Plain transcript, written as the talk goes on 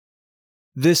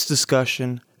This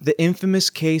discussion, the infamous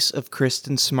case of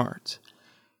Kristen Smart.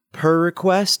 Per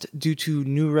request, due to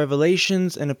new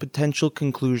revelations and a potential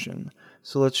conclusion.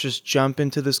 So let's just jump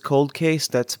into this cold case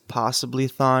that's possibly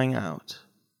thawing out.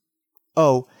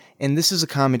 Oh, and this is a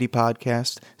comedy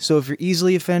podcast, so if you're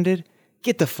easily offended,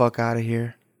 get the fuck out of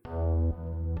here.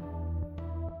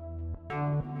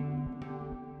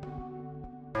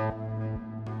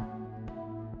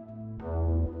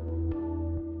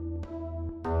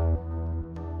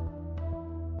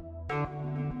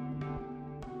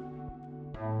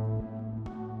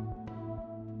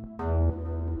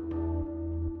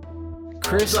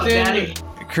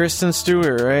 Kristen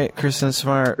Stewart, right? Kristen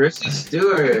Smart. Kristen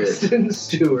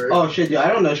Stewart. Oh shit, dude!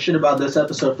 I don't know shit about this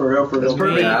episode for real. I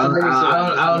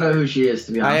don't know who she is,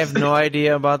 to be honest. I have no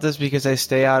idea about this because I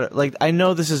stay out. Like, I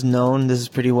know this is known. This is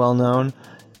pretty well known.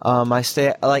 I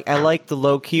like the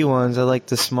low key ones. I like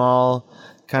the small,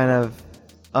 kind of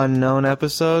unknown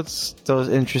episodes. Those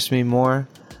interest me more.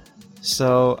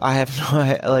 So I have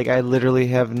I literally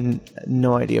have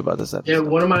no idea about this episode. Yeah,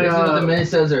 one of my this is what the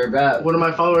minisodes are about. One of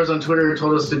my followers on Twitter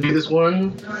told us to do this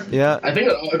one. Yeah, I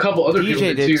think a couple other people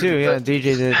DJ did too. Yeah, but-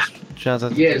 DJ did. Shout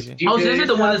out to Yes, DJ. Oh, so this is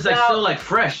the one that's like still like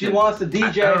fresh. She wants to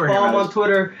DJ. I remember Follow him hearing on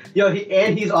Twitter. Yo,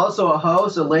 he's also a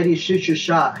host. So, ladies, shoot your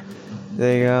shot.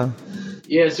 There you go.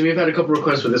 Yeah, so we've had a couple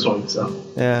requests for this one. So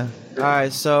Yeah. All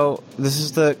right. So this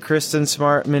is the Kristen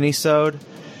Smart minisode,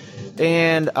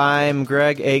 and I'm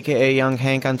Greg, aka Young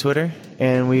Hank, on Twitter,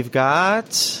 and we've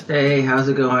got. Hey, how's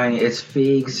it going? It's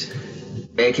Feegs,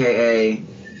 aka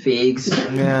Feegs.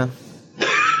 Yeah.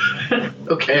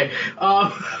 okay,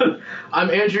 I'm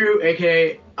Andrew,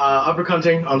 aka Upper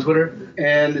Cunting on Twitter.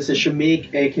 And this is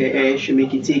Shamik, aka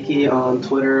Shamiki Tiki, on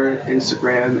Twitter,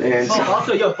 Instagram, and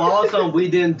also follow us on We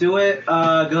Didn't Do It. Go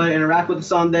ahead and interact with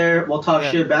us on there. We'll talk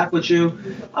shit back with you.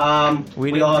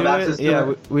 We all have access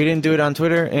to it. We didn't do it on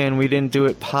Twitter, and we didn't do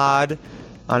it pod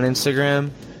on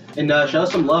Instagram. And show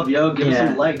us some love, yo. Give us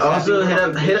some likes. Also,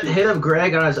 hit up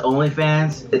Greg on his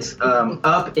OnlyFans. It's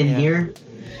up in here.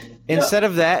 Instead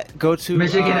of that, go to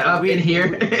Michigan up in here.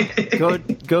 go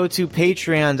to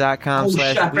patreon.com. Oh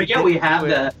shit! I forget we have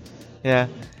that. Yeah.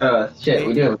 Shit,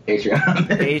 we do have a Patreon.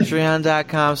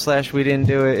 Patreon.com/we didn't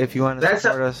do it if you want to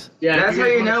support us. Yeah, that's how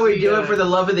you know we do it for the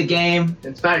love of the game.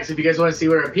 In fact, if you guys want to see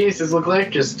what our penises look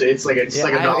like, it's like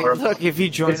 $1. Look, if you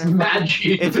join, It's mad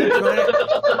cheap.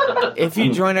 if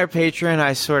you join our Patreon,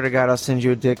 I swear to God, I'll send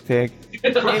you a dick pic.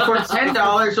 Hey, for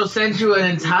 $10, we'll send you an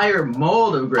entire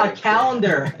mold of Greg. A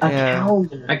calendar.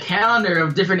 A calendar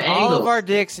of different angles. All of our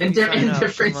dicks in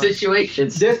different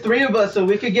situations. There's 3 of us, so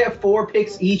we could get 4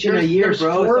 pics each in a year, There's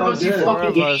bro. 4 of us, you It's all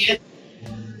fucking good. idiot.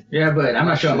 Yeah, but I'm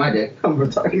not showing my dick. I'm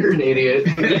retarded. You're an idiot.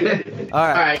 All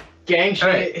right. Alright, gang shit. All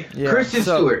right. Yeah, Kristen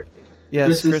so- Stewart. Yes,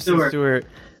 Kristen Kristen Stewart.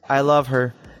 I love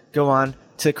her. Go on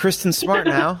to Kristen Smart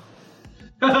now.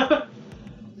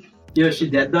 Yo, is she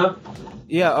dead though?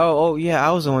 Yeah. Oh, yeah.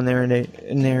 I was the one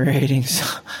narrating.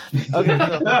 So. Okay.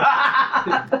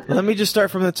 So, let me just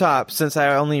start from the top, since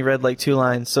I only read like 2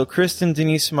 lines. So, Kristen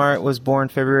Denise Smart was born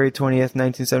February 20th,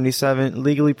 1977.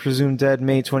 Legally presumed dead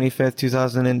May 25th,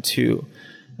 2002.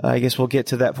 I guess we'll get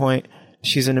to that point.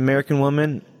 She's an American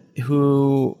woman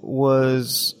who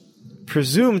was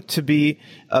presumed to be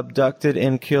abducted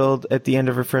and killed at the end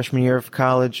of her freshman year of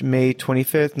college, May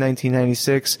 25th,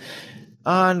 1996.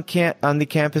 On the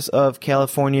campus of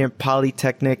California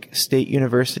Polytechnic State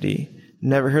University.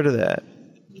 Never heard of that.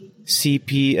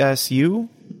 CPSU?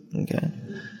 Okay.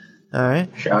 All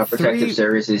right. Child Protective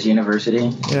Services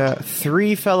University. Yeah.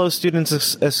 3 fellow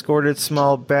students escorted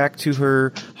Small back to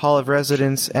her hall of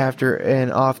residence after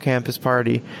an off-campus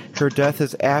party. Her death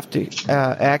is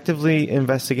actively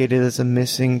investigated as a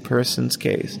missing persons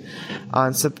case.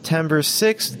 On September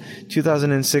 6th,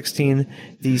 2016,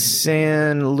 the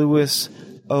San Luis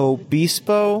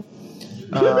Obispo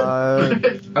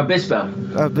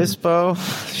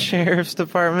Sheriff's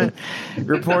Department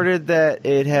reported that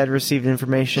it had received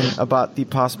information about the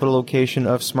possible location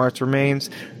of Smart's remains,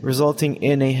 resulting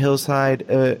in a hillside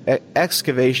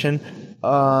excavation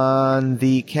on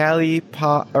the Cal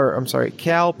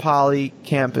Poly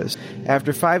campus.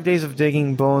 After 5 days of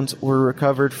digging, bones were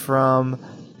recovered from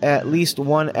at least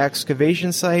one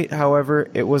excavation site. However,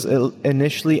 it was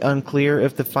initially unclear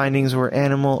if the findings were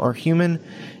animal or human,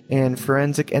 and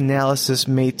forensic analysis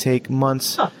may take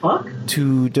months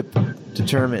to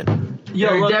determine.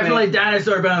 Yo, look, definitely man.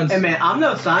 dinosaur bones. Hey man, I'm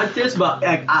no scientist, but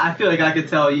I feel like I could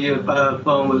tell you if a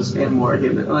bone was animal or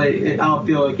human. Like, I don't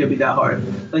feel like it'd be that hard.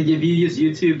 Like, if you use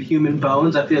YouTube human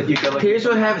bones, I feel like you could like. Here's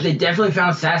what happened. They definitely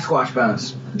found Sasquatch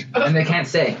bones, and they can't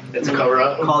say. It's a cover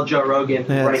up. Call Joe Rogan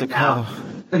Yeah, right it's a now.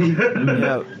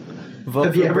 Yeah. Vote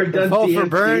Have you ever done vote for DMT?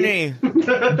 Bernie.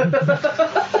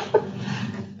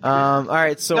 All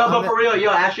right, so No, on but the- for real,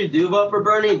 actually do vote for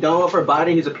Bernie. Don't vote for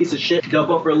Biden. He's a piece of shit. Don't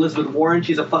vote for Elizabeth Warren.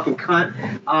 She's a fucking cunt.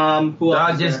 Who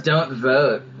else? Dog, is just there? don't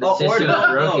vote. The Oh, or system's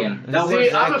don't broken. vote. That See,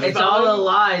 works. I'm a It's all a felon.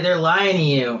 lie. They're lying to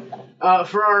you.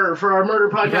 For our murder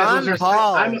podcast Ron listeners,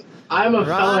 Paul. I'm a Ron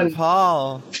felon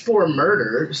Paul. for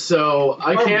murder, so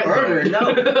I Or can't murder.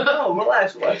 vote. No,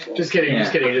 relax. Just kidding. Yeah.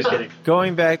 Just kidding.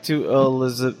 Going back to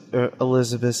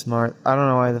Elizabeth Smart. I don't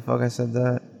know why the fuck I said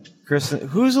that. Kristen,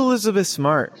 who's Elizabeth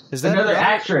Smart? Is that Another her-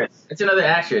 actress. It's another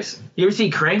actress. You ever see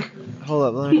Crank? Hold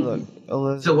up, let me look. It's a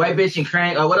Elizabeth. white bitch in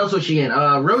Crank. What else was she in?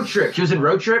 Road Trip. She was in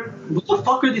Road Trip. What the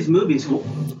fuck are these movies?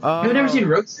 You've never seen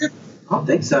Road Trip? I don't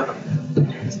think so.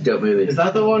 It's a dope movie. Is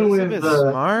that the one with Elizabeth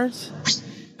Smart? She's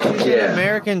an Yeah.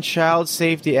 American child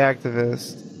safety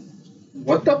activist.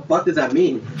 What the fuck does that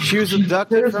mean? She was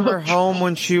abducted from her home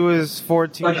when she was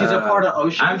 14. Like she's a part of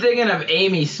Ocean. I'm thinking of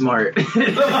Amy Smart.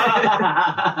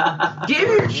 Give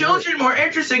your children more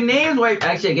interesting names. Like,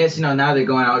 actually, I guess now they're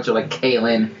going out to like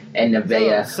Kaylin and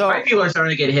Nevaeh. So- White people are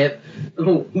starting to get hip.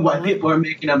 White people are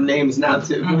making up names now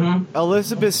too. Mm-hmm.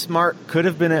 Elizabeth Smart could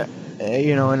have been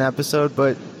an episode,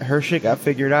 but her shit got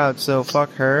figured out, so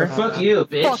fuck her. Fuck you,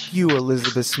 bitch. Fuck you,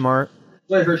 Elizabeth Smart.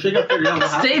 Wait, her shit got figured out. What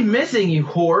happened? Stay missing, you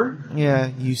whore. Yeah,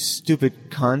 you stupid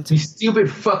cunt. You stupid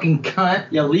fucking cunt.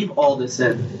 Yeah, leave all this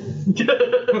in. Exactly.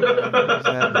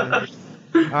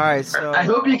 Alright, so I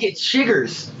hope you get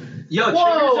chiggers. Yo,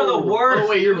 chiggers are the worst. Oh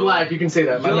wait, you're black. You can say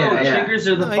that. Yo, Yeah, yeah. chiggers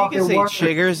are the no, you fucking can say worst.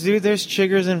 chiggers, dude. There's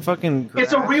chiggers in fucking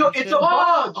It's a grass real. and It's shit. a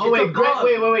bug. Oh wait, It's a bug.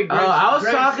 wait. Oh, I was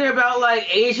Greg- talking about like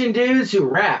Asian dudes who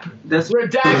rap. That's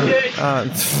Redacted.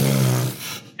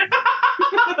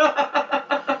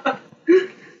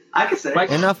 I can say.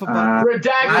 Like, Enough about Fire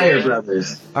Redacted.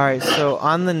 Brothers. Alright, so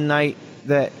on the night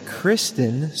that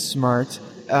Kristen Smart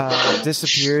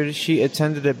disappeared, she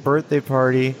attended a birthday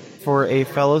party for a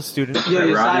fellow student. Yeah,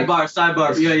 Ironic.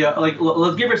 sidebar. Yeah. Like,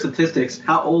 let's give her statistics.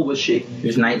 How old was she? He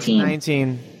was 19.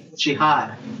 19. Was she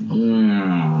hot?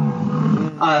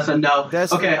 Mm. That's a no.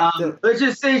 That's Okay. Let's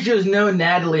just say she was no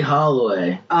Natalie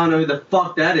Holloway. I don't know who the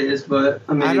fuck that is, but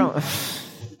I mean,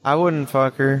 I wouldn't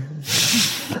fuck her.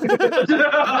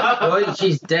 Well,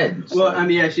 she's dead. Well, I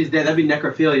mean, yeah, she's dead. That'd be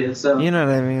necrophilia. So. You know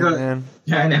what I mean, Good. man.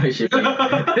 I know she.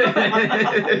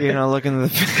 You know, look in the.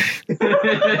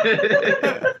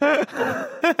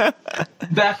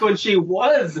 Back when she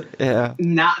was Yeah,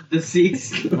 not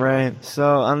deceased. right.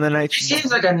 So on the night. She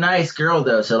seems like a nice girl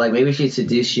though, so like maybe she'd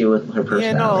seduce you with her personality.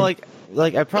 Yeah, no,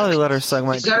 like I probably let her suck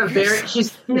my. She's got a very she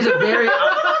has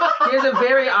a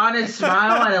very honest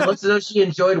smile, and it looks as though she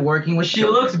enjoyed working with. She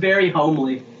children. looks very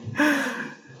homely.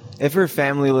 If her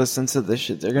family listens to this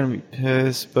shit, they're gonna be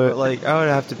pissed. But like, I would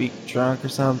have to be drunk or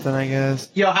something, I guess.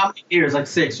 Yo, how many beers? Like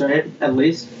 6, right? At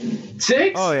least.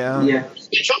 6? Oh yeah. Yeah.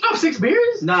 You choked off 6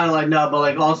 beers? No, but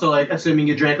like also like assuming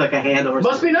you drank like a handle or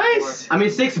Must something. be nice. I mean,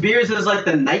 6 beers is like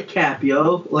the nightcap,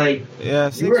 yo. Like, Yeah.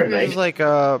 You 6 were a beers knight. is like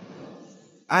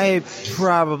I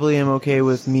probably am okay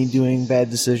with me doing bad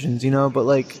decisions, but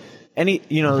like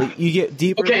you get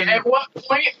deeper. Okay, than- at what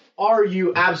point are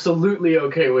you absolutely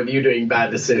okay with you doing bad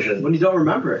decisions? when you don't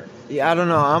remember it. Yeah, I don't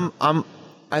know.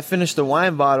 I finished the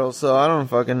wine bottle, so I don't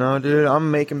fucking know, dude. I'm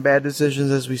making bad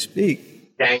decisions as we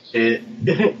speak. Gang shit.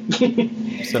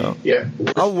 So Yeah.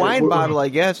 a wine bottle, I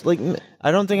guess. Like,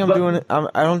 I don't think I'm doing.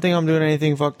 I don't think I'm doing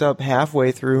anything fucked up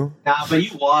halfway through. Nah, but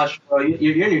you wash, bro.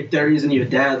 You're in your 30s and you're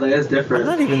dad. Like, that's I'm different.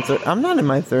 not even. I'm not in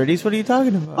my 30s. What are you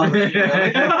talking about?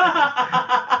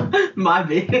 My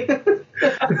bad.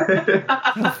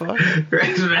 Fuck.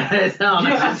 Greg's mad as hell.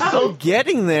 I'm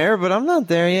getting there, but I'm not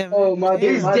there yet. Oh, my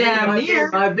He's damn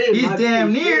near. He's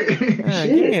damn near. Yeah,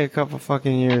 give me a couple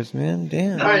fucking years, man.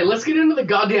 Damn. All right, let's get into the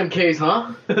goddamn case,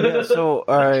 huh? Yeah, so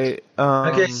all right.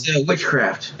 Okay, so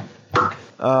witchcraft.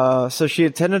 So she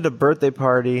attended a birthday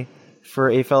party for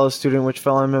a fellow student, which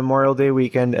fell on Memorial Day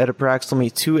weekend at approximately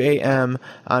 2 a.m.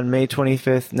 on May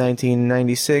 25th,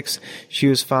 1996. She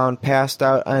was found passed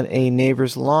out on a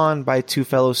neighbor's lawn by 2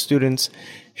 fellow students,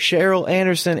 Cheryl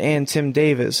Anderson and Tim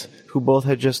Davis, who both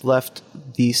had just left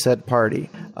the said party.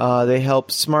 They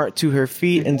helped Smart to her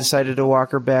feet and decided to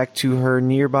walk her back to her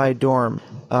nearby dorm.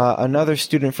 Another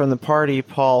student from the party,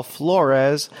 Paul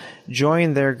Flores,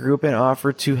 joined their group and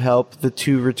offered to help the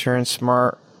 2 return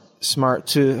Smart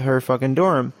to her fucking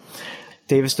dorm.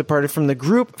 Davis departed from the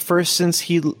group first since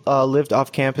he lived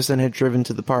off campus and had driven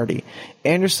to the party.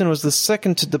 Anderson was the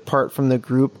second to depart from the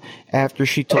group after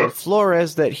she told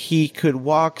Flores that he could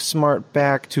walk Smart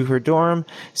back to her dorm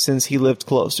since he lived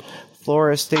closer.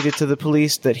 Flores stated to the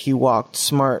police that he walked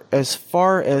Smart as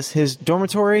far as his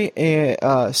dormitory,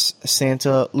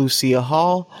 Santa Lucia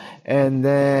Hall, and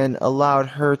then allowed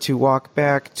her to walk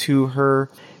back to her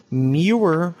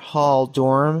Muir Hall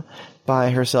dorm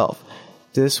by herself.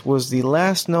 This was the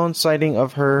last known sighting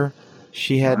of her.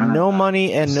 She had no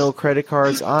money and no credit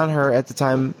cards on her at the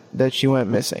time that she went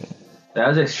missing. That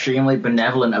was extremely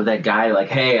benevolent of that guy. Like,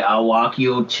 hey, I'll walk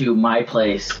you to my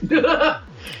place.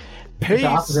 Peace.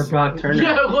 Yeah, what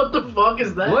the fuck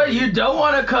is that? What, you don't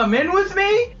want to come in with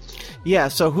me? Yeah,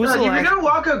 so who's No, the if you're last... gonna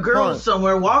walk a girl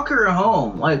somewhere, walk her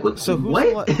home. Like, what? So who's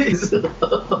what?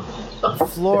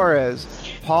 Flores.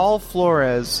 Paul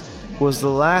Flores was the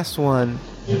last one.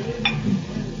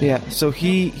 Yeah, so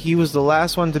he was the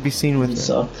last one to be seen with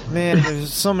her. Man,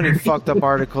 there's so many fucked up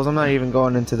articles. I'm not even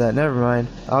going into that. Never mind.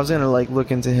 I was gonna look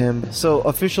into him. So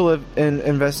official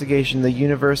investigation. The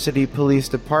University Police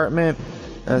Department.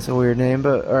 That's a weird name,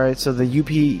 but all right. So the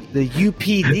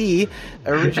UPD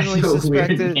originally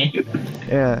suspected.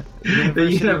 Yeah. The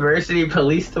University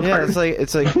Police Department. Yeah,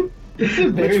 it's like.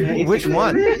 Which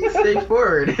one?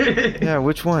 Straightforward. Yeah,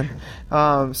 which one?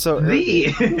 So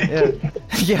the.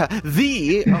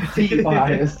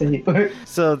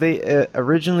 So they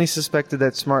originally suspected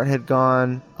that Smart had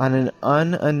gone on an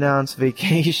unannounced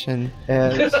vacation.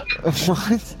 As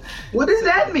what? What does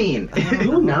that mean?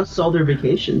 Who announced all their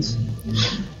vacations?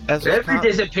 Every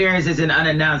disappearance is an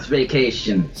unannounced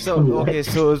vacation. So okay,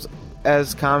 so it was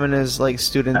as common as like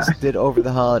students did over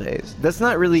the holidays. That's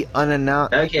not really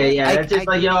unannounced. Okay, yeah, that's just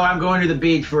like, yo, I'm going to the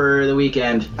beach for the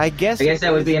weekend. I guess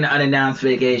that would be an unannounced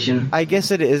vacation. I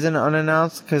guess it is an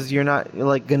unannounced because you're not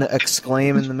like gonna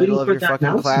exclaim in the middle of your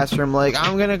fucking classroom like,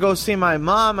 I'm gonna go see my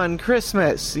mom on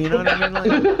Christmas. You know what I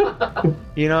mean? Like,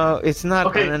 you know, it's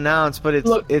not unannounced, but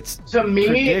it's to me.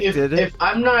 predicted. If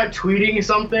I'm not tweeting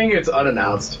something, it's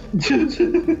unannounced.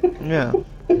 Yeah.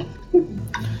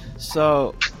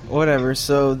 So whatever.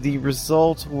 So the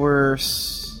results were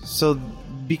so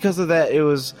because of that, it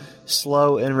was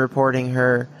slow in reporting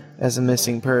her as a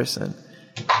missing person.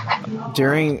 I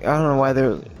don't know why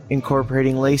they're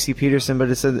incorporating Lacey Peterson, but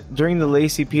it said during the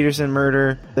Lacey Peterson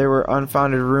murder, there were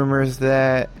unfounded rumors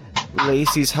that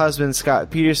Lacey's husband,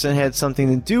 Scott Peterson, had something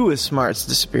to do with Smart's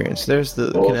disappearance. There's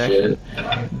the connection.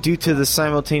 Due to the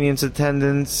simultaneous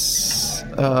attendance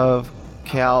of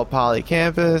Cal Poly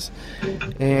campus,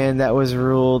 and that was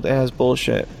ruled as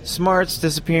bullshit. Smart's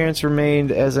disappearance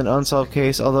remained as an unsolved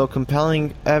case, although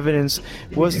compelling evidence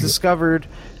was discovered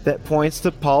that points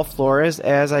to Paul Flores,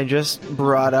 as I just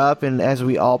brought up and as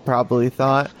we all probably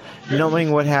thought,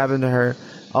 knowing what happened to her.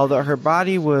 Although her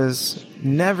body was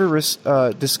never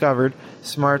discovered,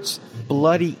 Smart's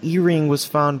bloody earring was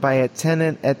found by a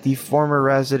tenant at the former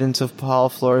residence of Paul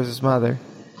Flores' mother.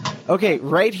 Okay,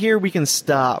 right here we can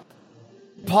stop.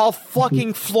 Paul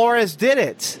fucking Flores did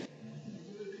it.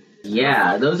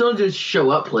 Yeah, those don't just show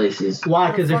up places.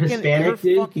 Why? Because they're Hispanic,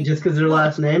 dude? Just because of their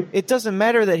last name? It doesn't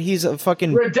matter that he's a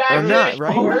fucking... Redacted! Or not,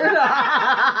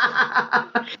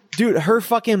 right? Dude, her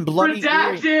fucking bloody...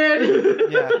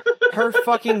 Redacted! Yeah. Her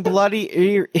fucking bloody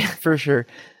ear... For sure.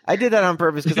 I did that on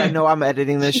purpose because I know I'm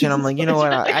editing this shit. I'm like, you know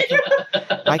what? I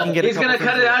can get. He's gonna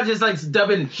cut it out just like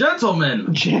dubbing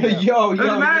gentlemen. Yo,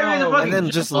 Doesn't matter if he's a fucking and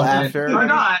then just laugh or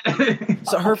not.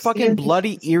 So her fucking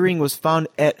bloody earring was found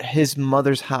at his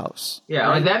mother's house. Yeah,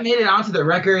 like that made it onto the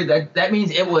record. That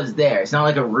means it was there. It's not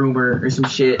like a rumor or some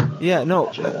shit. Yeah,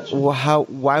 no. Well,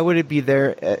 why would it be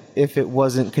there if it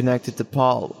wasn't connected to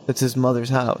Paul? It's his mother's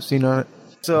house, you know.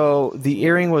 So the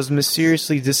earring was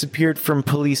mysteriously disappeared from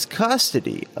police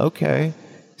custody. Okay.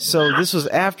 So this was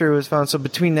after it was found. So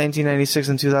between 1996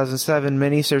 and 2007,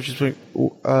 many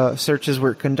searches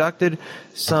were conducted,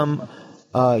 some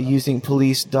using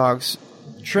police dogs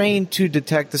trained to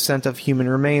detect the scent of human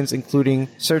remains, including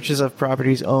searches of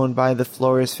properties owned by the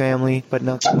Flores family, but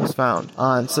nothing was found.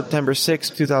 On September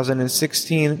 6,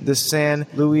 2016, the San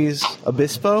Luis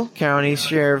Obispo County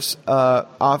Sheriff's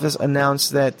Office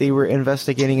announced that they were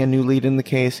investigating a new lead in the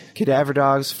case. Cadaver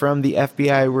dogs from the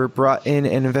FBI were brought in,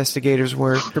 and investigators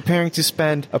were preparing to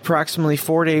spend approximately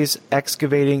 4 days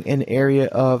excavating an area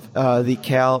of the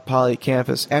Cal Poly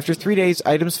campus. After 3 days,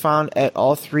 items found at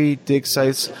all three dig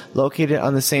sites located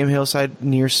on the same hillside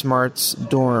near Smart's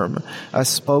dorm. A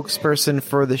spokesperson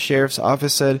for the sheriff's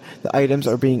office said the items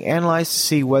are being analyzed to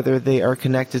see whether they are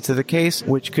connected to the case,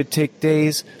 which could take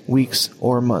days, weeks,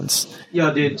 or months.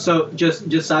 Yo, dude, so just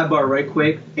sidebar right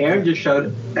quick. Aaron just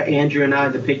showed Andrew and I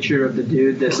the picture of the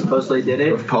dude that supposedly did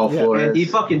it. With Paul Flores. And he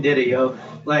fucking did it, yo.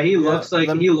 Like he looks like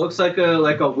a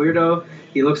weirdo.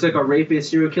 He looks like a rapist,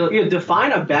 serial killer. You know,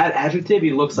 define a bad adjective.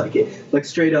 He looks like it, like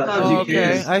straight up. Oh,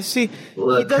 okay, I see.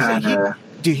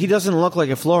 Dude, he doesn't look like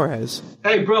a Flores.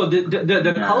 Hey, bro,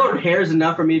 the colored hair is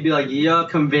enough for me to be like, yeah,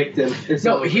 convict him.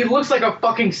 No, he looks like a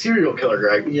fucking serial killer,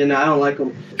 Greg. Yeah, no, I don't like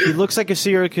him. He looks like a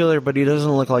serial killer, but he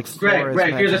doesn't look like Flores.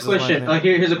 Greg, here's a question.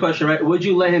 Here's a question, right? Would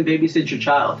you let him babysit your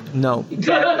child? No.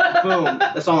 Exactly. Boom.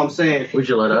 That's all I'm saying. Would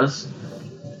you let us?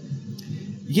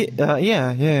 Yeah.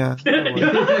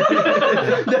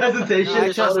 The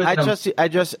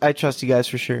hesitation. I trust you guys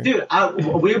for sure. Dude,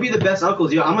 we'll be the best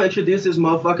uncles. Yo, I'm gonna introduce this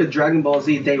motherfucker Dragon Ball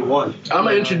Z day one. I'm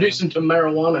gonna introduce him to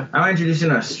marijuana. I'm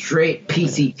introducing a straight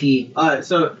PCP. Alright,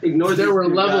 so ignore There were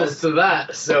levels guys. to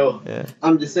that, so. Yeah.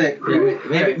 I'm just saying.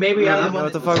 Maybe I I don't know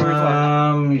what the fuck we're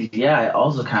talking. Yeah, I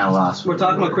also kind of lost. We're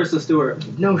talking about Kristen Stewart.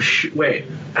 No, wait.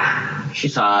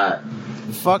 She's hot.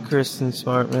 Fuck Kristen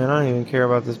Smart, man. I don't even care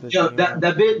about this bitch. Yo, anymore.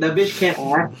 that bitch can't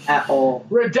act at all.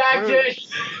 Redacted!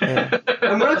 And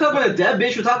we're not talking about the dead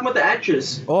bitch. We're talking about the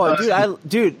actress. Oh,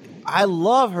 dude, I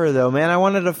love her though, man. I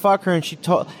wanted to fuck her, and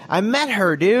I met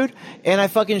her, dude, and I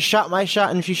fucking shot my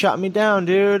shot, and she shot me down,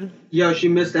 dude. Yo, she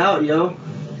missed out, yo.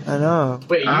 I know.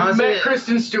 Wait, you met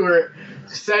Kristen Stewart,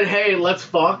 said, hey, let's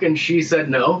fuck, and she said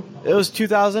no? It was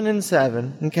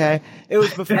 2007. Okay, it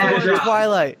was before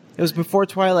Twilight. It was before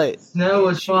Twilight. Snow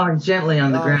was falling gently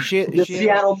on the ground. The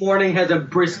Seattle morning has a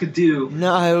brisk dew.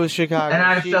 No, it was Chicago. And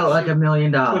I felt like $1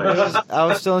 million. I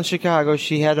was still in Chicago.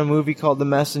 She had a movie called The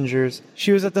Messengers.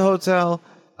 She was at the hotel.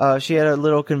 She had a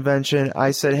little convention.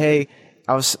 I said, hey,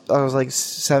 I was like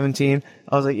 17.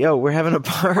 I was like, yo, we're having a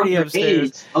party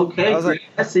upstairs. Okay, I was like,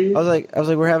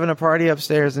 we're having a party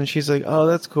upstairs, and she's like, oh,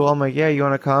 that's cool. I'm like, yeah, you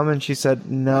want to come? And she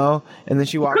said no, and then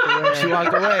she walked away. She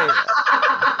walked away.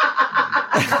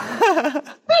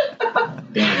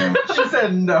 Damn. She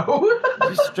said no.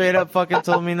 She straight up fucking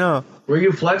told me no. Were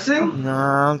you flexing?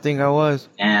 Nah, I don't think I was.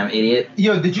 Damn, idiot.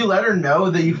 Yo, did you let her know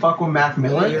that you fuck with Mac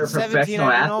Miller? You're a 17, professional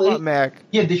I didn't know about athlete? Mac.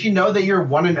 Yeah, did she know that you're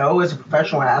 1-0 as a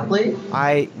professional athlete?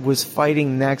 I was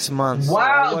fighting next month. so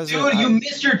I Wow, wasn't- dude, you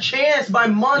missed your chance by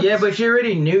months. Yeah, but you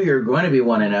already knew you were going to be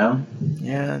 1-0.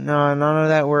 Yeah, no, none of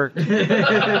that worked.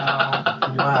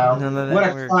 Wow. None of that What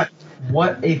a worked. cunt.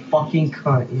 What a fucking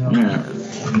cunt, yo.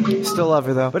 Still love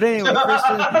her though. But anyway,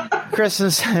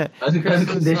 Kristen's That's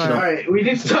conditional. Alright, we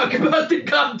need to talk about the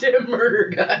goddamn murder,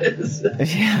 guys.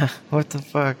 yeah. What the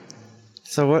fuck?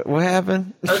 So what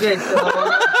happened? Okay, so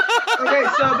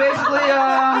basically,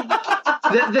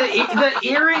 the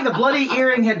earring, the bloody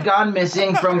earring, had gone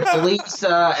missing from police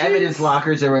evidence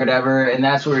lockers or whatever, and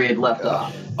that's where he had left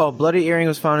off. Oh, bloody earring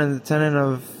was found in the tenant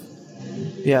of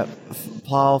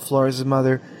Paul Flores'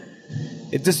 mother.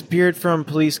 It disappeared from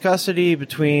police custody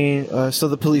between, so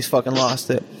the police fucking lost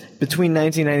it. Between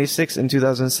 1996 and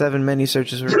 2007, many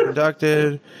searches were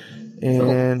conducted,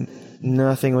 and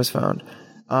nothing was found.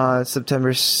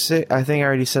 September 6th, I think I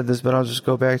already said this, but I'll just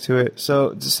go back to it.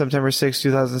 So, September 6,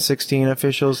 2016,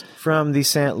 officials from the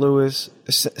San Luis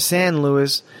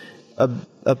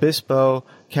Obispo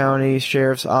County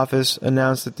Sheriff's Office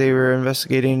announced that they were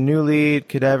investigating a new lead.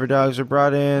 Cadaver dogs were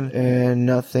brought in, and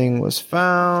nothing was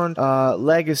found.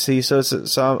 Legacy.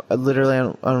 So I'm literally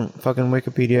on fucking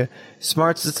Wikipedia.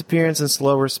 Smart's disappearance and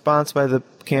slow response by the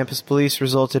campus police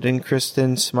resulted in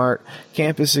Kristen Smart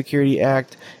Campus Security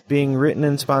Act being written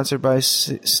and sponsored by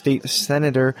State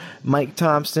Senator Mike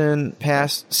Thompson.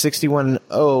 Passed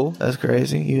 61-0. That's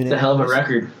crazy. It's a hell of a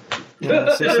record. Yeah,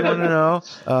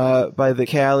 61-0 by the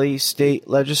Cali State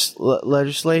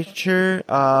Legislature,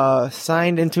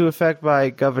 signed into effect by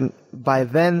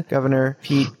then Governor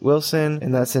Pete Wilson,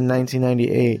 and that's in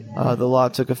 1998. The law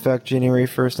took effect January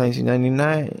 1st,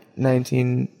 1999.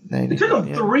 It took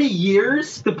them 3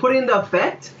 years to put into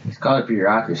effect? It's called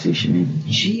bureaucracy, Shmi.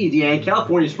 Jeez, yeah, and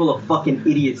California's full of fucking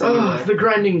idiots anyway. The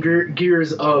grinding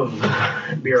gears of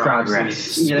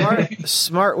bureaucracy. Progress.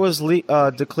 Smart was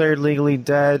declared legally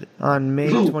dead on May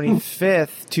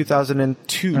 25th,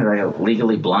 2002. Are they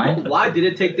legally blind? Why did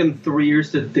it take them 3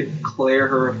 years to declare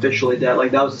her officially dead?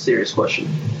 Like, that was a serious question.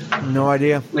 No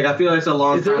idea. Like, I feel like it's a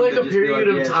long Is time. there like to a just be period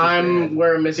like, of yeah, time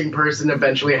where a missing person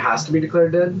eventually has to be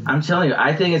declared dead? I'm telling you,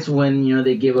 I think it's when,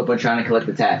 they give up on trying to collect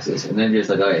the taxes, and then just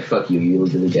like, okay, fuck you, you're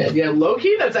legally dead. Yeah,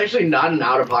 low-key, that's actually not an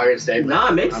out-of-pocket statement. Nah,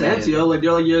 it makes sense, yo. Like,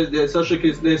 they're like, yeah, the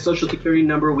social security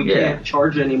number we can't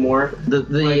charge anymore.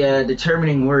 The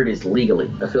determining word is legally.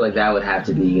 I feel like that would have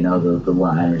to be, the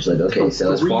line. Where it's like, okay,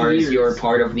 so as far as you're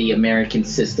part of the American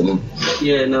system,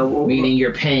 yeah, no, meaning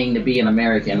you're paying to be an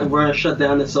American, we're gonna shut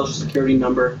down the social security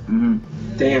number. Mm-hmm.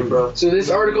 Damn, bro. So this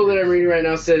article that I'm reading right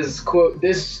now says, quote,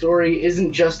 this story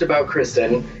isn't just about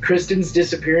Kristen. Kristen's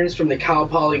disappearance from the Cal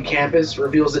Poly campus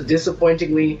reveals a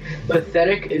disappointingly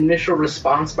pathetic initial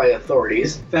response by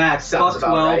authorities. Facts. Sounds Fuck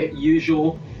about 12, right.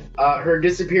 usual. Her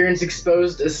disappearance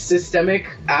exposed a systemic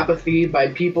apathy by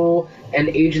people and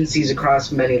agencies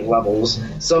across many levels.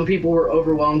 Some people were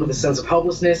overwhelmed with a sense of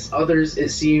helplessness. Others, it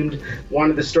seemed,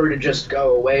 wanted the story to just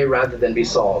go away rather than be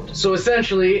solved. So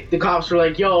essentially, the cops were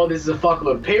like, yo, this is a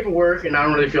fuckload of paperwork, and I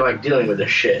don't really feel like dealing with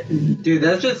this shit. Dude,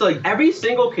 that's just like every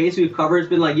single case we've covered has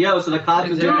been like, yo, so the cops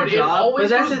are doing their It job. always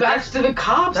goes back to the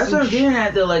cops. That's what I'm getting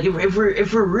at, though. Like, if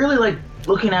we're really, like,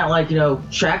 looking at, like, you know,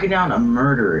 tracking down a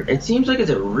murderer, it seems like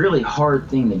it's a really hard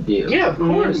thing to do. Yeah, of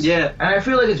course. Yeah. And I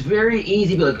feel like it's very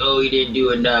easy to be like, oh, you didn't do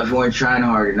enough, you weren't trying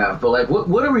hard enough. But, like,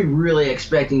 what are we really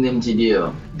expecting them to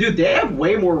do? Dude, they have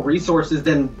way more resources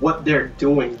than what they're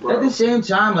doing, bro. At the same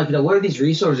time, like, you know, what are these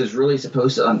resources really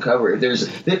supposed to uncover? If they're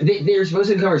supposed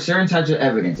to uncover certain types of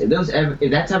evidence. If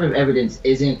that type of evidence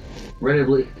isn't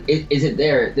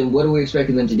there, then what are we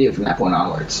expecting them to do from that point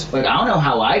onwards? Like, I don't know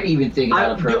how I'd even think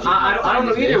about approaching. I don't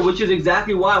know either, which is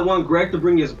exactly why I want Greg to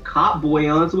bring his cop boy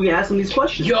on so we can ask him these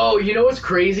questions. Yo, you know what's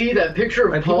crazy? That picture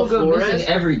of Like, Paul people go Flores. missing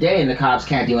every day and the cops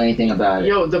can't do anything about it.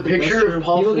 Yo, the picture of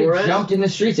Paul People Flores. get jumped in the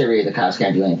streets every day, the cops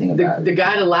can't do anything about The it.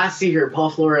 guy to last see here, Paul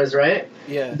Flores, right?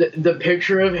 Yeah. The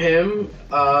picture of him,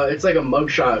 it's like a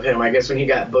mugshot of him, I guess, when he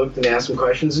got booked and they asked him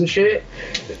questions and shit.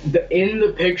 In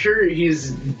the picture, he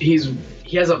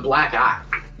has a black eye.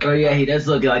 Oh yeah, he does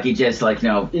look like he just, like, you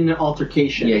know, In an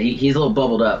altercation. yeah, he's a little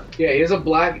bubbled up. Yeah,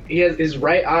 his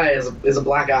right eye is a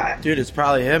black eye. Dude, it's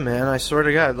probably him, man. I swear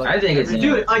to God. Like, I think it's him.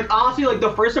 Dude, like, honestly, like,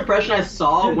 the first impression I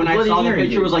saw Dude, when I bloody saw the hairy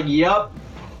picture dude. was like, yep.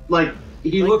 Like,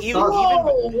 he Like, looks even- sus.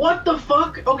 Whoa, what the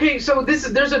fuck? Okay, so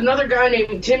there's another guy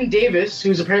named Tim Davis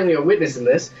who's apparently a witness in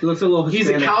this. He looks a little He's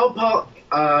a Hispanic.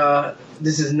 Cal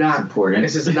this is not important.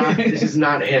 This is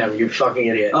not him, you fucking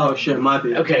idiot. Oh, shit, it might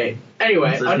be. Okay.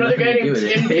 Anyway, This has another nothing guy to do named with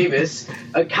it. Tim Davis,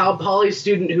 a Cal Poly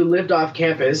student who lived off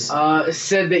campus,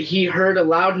 said that he heard a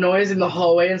loud noise in the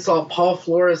hallway and saw Paul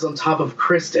Flores on top of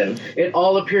Kristen. It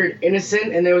all appeared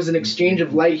innocent, and there was an exchange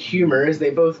of light humor as they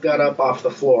both got up off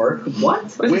the floor. What?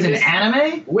 What is this, an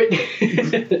anime?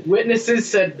 Witnesses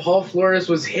said Paul Flores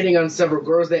was hitting on several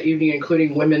girls that evening,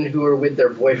 including women who were with their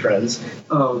boyfriends.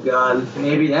 Oh, God.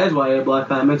 Maybe that is why he had a black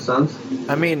eye. Makes sense.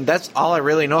 I mean, that's all I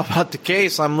really know about the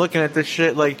case. I'm looking at this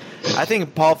shit like, I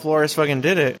think Paul Flores fucking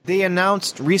did it. They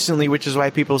announced recently, which is why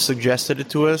people suggested it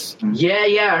to us.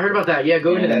 Yeah, I heard about that. Yeah,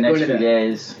 go into In the that. Go next into few that.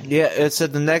 days. Yeah, it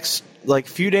said the next like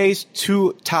few days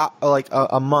to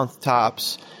a month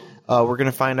tops. We're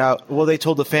gonna find out. Well, they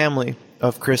told the family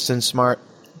of Kristen Smart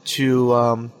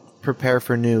to prepare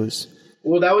for news.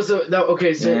 Well,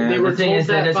 okay. So Yeah, they were the thing told is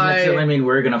that that doesn't necessarily by mean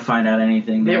we're gonna find out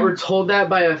anything. they though. were told that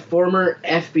by a former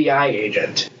FBI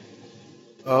agent.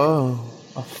 Oh,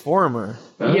 a former.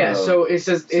 Oh. Yeah, so it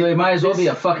says So he might as well be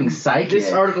a fucking psychic.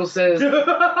 This article says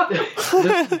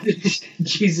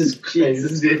Jesus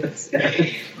Christ.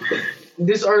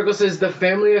 This article says the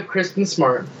family of Kristen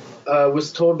Smart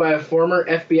was told by a former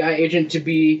FBI agent to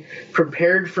be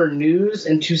prepared for news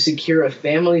and to secure a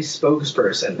family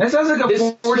spokesperson. That sounds like a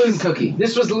This fortune was- cookie.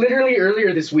 This was literally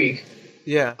earlier this week.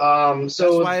 Yeah.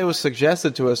 So That's why it was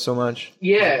suggested to us so much.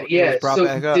 yeah. It was brought So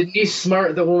back up. Denise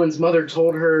Smart, the woman's mother,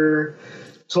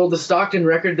 told the Stockton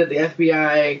Record that the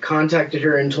FBI contacted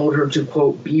her and told her to,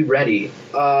 quote, be ready.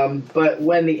 But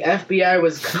when the FBI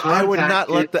was contacted... I would not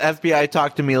let the FBI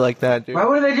talk to me like that, dude. Why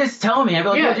wouldn't they just tell me? I'd be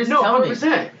like, Yeah, just no, tell me.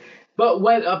 100%. But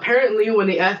when the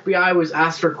FBI was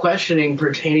asked for questioning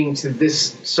pertaining to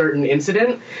this certain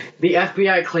incident, the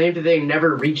FBI claimed that they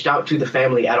never reached out to the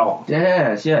family at all.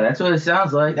 Yes, yeah, that's what it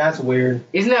sounds like. That's weird.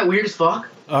 Isn't that weird as fuck?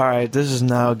 All right, this is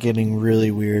now getting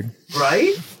really weird.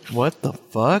 Right? What the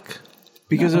fuck?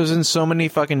 Because it was in so many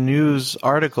fucking news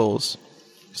articles.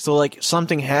 So, like,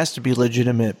 something has to be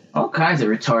legitimate. All kinds of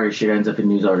retarded shit ends up in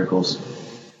news articles.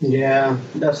 Yeah,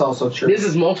 that's also true. This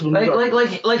is multiple news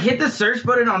articles. Like hit the search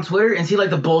button on Twitter and see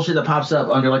like the bullshit that pops up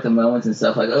under like the moments and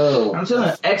stuff. Like, oh, I'm telling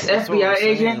an ex what FBI we're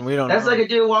saying. agent. We don't That's know. like a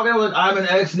dude walking out like, I'm an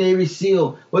ex Navy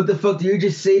SEAL. What the fuck do you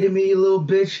just say to me, you little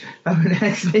bitch? I'm an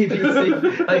ex Navy SEAL.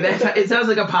 Like it sounds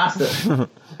like a pasta.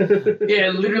 Yeah,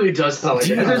 it literally does sound like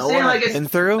That's what that. I'm saying. Like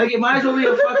And through? like it might as well be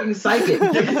a fucking psychic.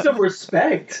 Get some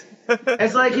respect.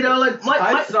 It's like, you know, like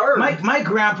my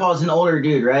grandpa's an older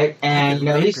dude, right? And you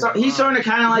know, he's starting to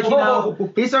kind of like, you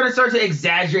know, he's starting to start to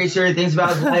exaggerate certain things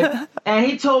about his life. And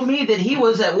he told me that he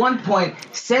was at one point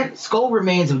sent skull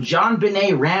remains of John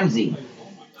Benet Ramsey,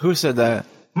 Who said that?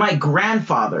 my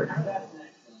grandfather.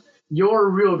 Your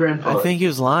real grandfather. I think he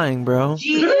was lying, bro.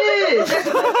 He is. That's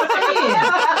what I'm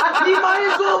saying. He might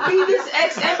as well be this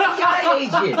ex-FBI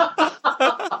agent.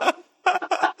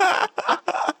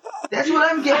 That's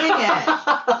what I'm getting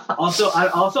at. I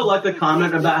also like the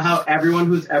comment about how everyone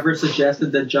who's ever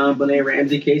suggested that John Bonet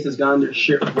Ramsey case has gotten their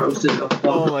shit roasted.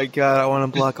 Oh my god, I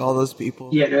want to block all those people.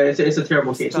 Yeah, no, it's a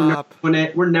terrible case. Stop.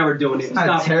 We're never doing it. It's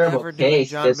not a terrible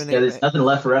case. There's nothing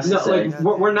left for us to say. Like,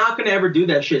 we're not going to ever do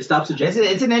that shit. Stop suggesting.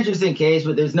 It's an interesting case,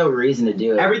 but there's no reason to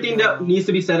do it. Everything that needs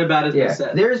to be said about it has been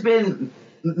said. There's been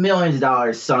millions of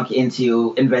dollars sunk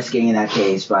into investigating that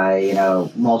case by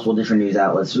multiple different news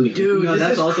outlets. Dude, that's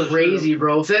this is also crazy,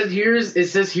 bro. It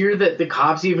says here that the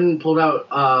cops even pulled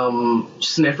out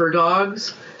sniffer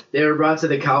dogs. They were brought to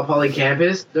the Cal Poly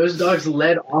campus. Those dogs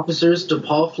led officers to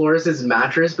Paul Flores'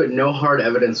 mattress, but no hard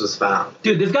evidence was found.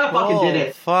 Dude, this guy fucking did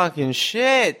it. Fucking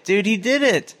shit. Dude, he did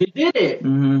it. He did it.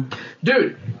 Mm-hmm.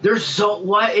 Dude, there's so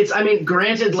what?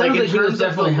 Granted, like in terms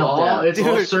of the law, it's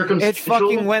all circumstantial. It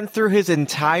fucking went through his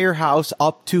entire house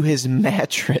up to his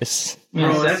mattress.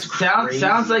 Bro,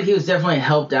 sounds like he was definitely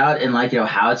helped out in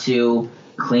how to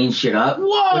clean shit up.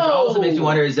 Whoa! Which also makes me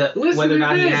wonder whether or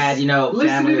not he had,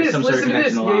 family or some sort of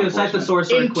connection to law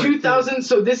enforcement. In 2000,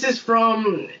 so this is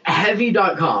from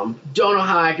heavy.com. Don't know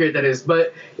how accurate that is,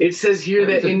 but it says here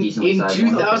that in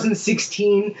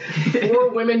 2016, 4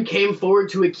 women came forward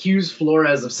to accuse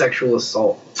Flores of sexual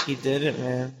assault. He did it,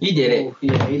 man. He did it.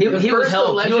 Yeah, he was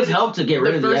helped to get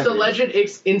rid of the evidence. The first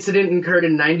alleged incident occurred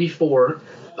in 94.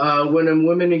 When a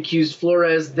woman accused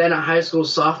Flores, then a high school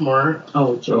sophomore,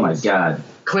 oh my god,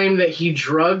 claimed that he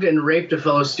drugged and raped a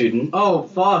fellow student. Oh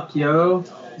fuck, yo.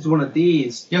 He's one of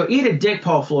these. Yo, eat a dick,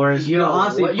 Paul Flores.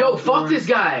 Fuck this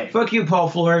guy. Fuck you, Paul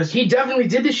Flores. He definitely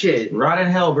did this shit. Rot in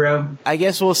hell, bro. I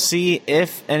guess we'll see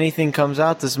if anything comes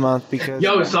out this month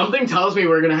because something tells me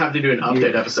we're gonna have to do an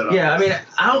update episode. Yeah, I mean,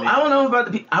 I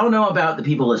don't know about the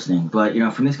people listening, but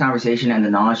from this conversation and the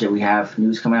knowledge that we have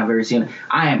news coming out very soon,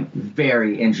 I am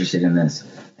very interested in this.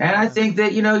 And I think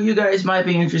that you guys might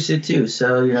be interested too.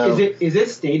 So is it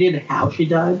stated how she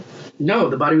died? No,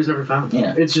 the body was never found.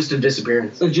 Yeah, it's just a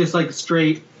disappearance. It's just like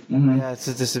straight. Mm-hmm. Yeah, it's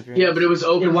a disappearance. Yeah, but it was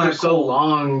open for so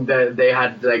long that they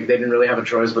didn't really have a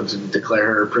choice but to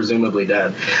declare her presumably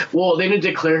dead. Well, they didn't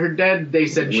declare her dead. They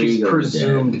said she's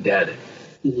presumed dead.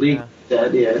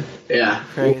 Dead, yeah. Yeah.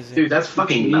 Crazy. Dude, that's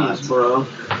fucking nuts, bro.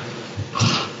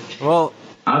 Well,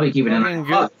 I'll be keeping an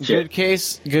eye. Good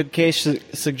case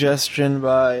suggestion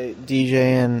by DJ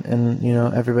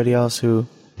and everybody else who.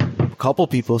 A couple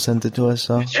people sent it to us,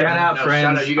 so shout out, friends.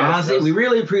 Shout out you guys. Honestly, we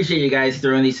really appreciate you guys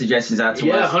throwing these suggestions out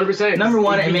to us. Yeah, 100%. Number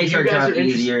one, it makes our job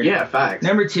easier. Yeah, facts.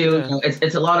 Number two,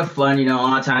 it's a lot of fun. A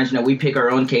lot of times, we pick our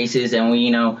own cases and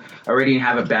we, already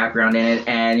have a background in it,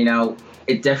 and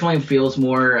it definitely feels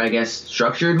more, I guess,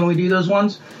 structured when we do those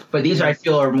ones. But these, I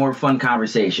feel, are more fun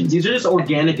conversations. These are just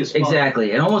organic as fuck.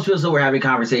 Exactly. It almost feels like we're having a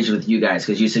conversation with you guys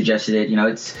because you suggested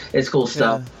it. It's cool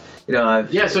stuff.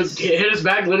 Yeah. So hit us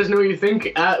back. Let us know what you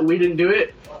think. We didn't do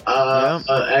it.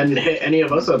 And hit any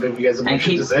of us up if you guys have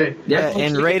anything to say. Yeah,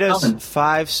 and rate us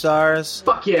 5 stars.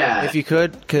 Fuck yeah. If you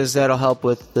could, because that'll help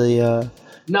with the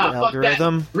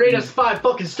algorithm. That. Rate us 5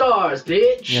 fucking stars,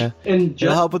 bitch. Yeah. And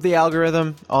it'll help with the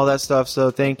algorithm, all that stuff. So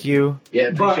thank you. Yeah,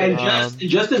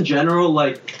 just in general,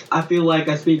 I feel like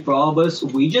I speak for all of us.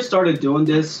 We just started doing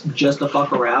this just to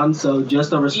fuck around. So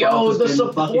just the response has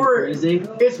been fucking crazy.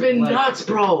 It's been nuts,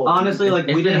 bro. Honestly,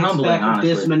 we didn't expect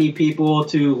this many people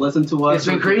to listen to us. It's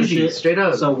been crazy, straight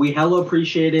up. So we hella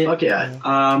appreciate it. Fuck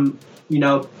yeah.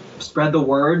 Spread the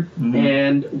word,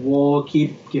 and we'll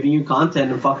keep giving you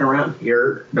content and fucking around.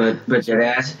 But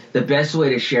deadass, the best way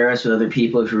to share us with other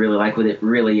people if you really like with it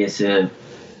really is to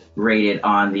rate it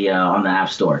on the App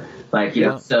Store.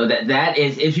 So that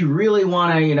is if you really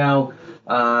want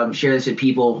to share this with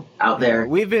people out there.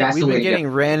 We've been getting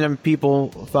random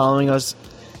people following us.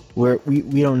 Where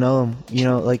we don't know them,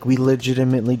 we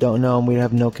legitimately don't know them. We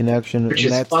have no connection. Which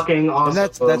is fucking awesome.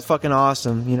 And that's fucking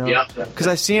awesome, Yeah. Because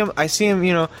I see him,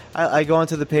 I go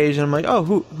onto the page and I'm like, oh,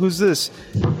 who's this?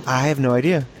 I have no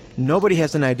idea. Nobody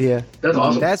has an idea. That's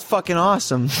awesome. That's fucking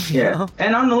awesome. Yeah.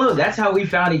 And on the low, that's how we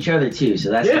found each other too. So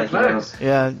that's facts.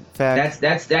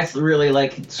 Facts. That's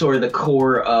really sort of the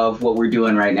core of what we're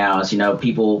doing right now. Is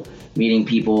people meeting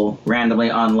people randomly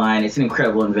online. It's an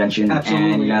incredible invention.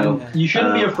 Absolutely. And, you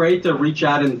shouldn't be afraid to reach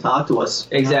out and talk to us.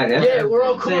 Exactly. Yeah, we're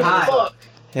all cool. Say hi.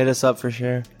 Hit us up for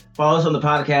sure. Follow us on the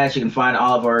podcast. You can find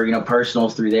all of our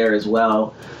personals through there as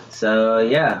well. So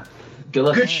yeah. Good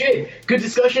luck. Good shit. Good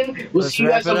discussion. We'll see you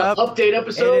guys on the update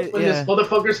episode when this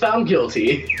motherfucker's found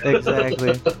guilty.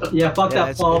 Exactly. Yeah, fuck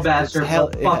that Paul bastard.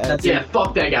 Fuck that dude. Yeah,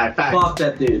 fuck that guy. Facts. Fuck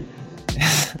that dude.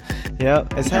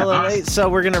 Yep, it's hella late, so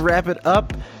we're gonna wrap it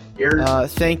up.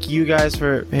 Thank you guys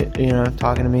for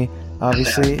talking to me,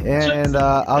 obviously, and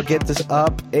I'll get this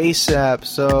up ASAP.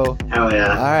 So hell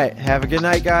yeah. All right, have a good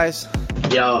night, guys.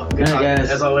 Yo, good talk, guys.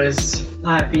 as always.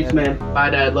 All right, peace, man.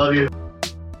 Bye, Dad. Love you.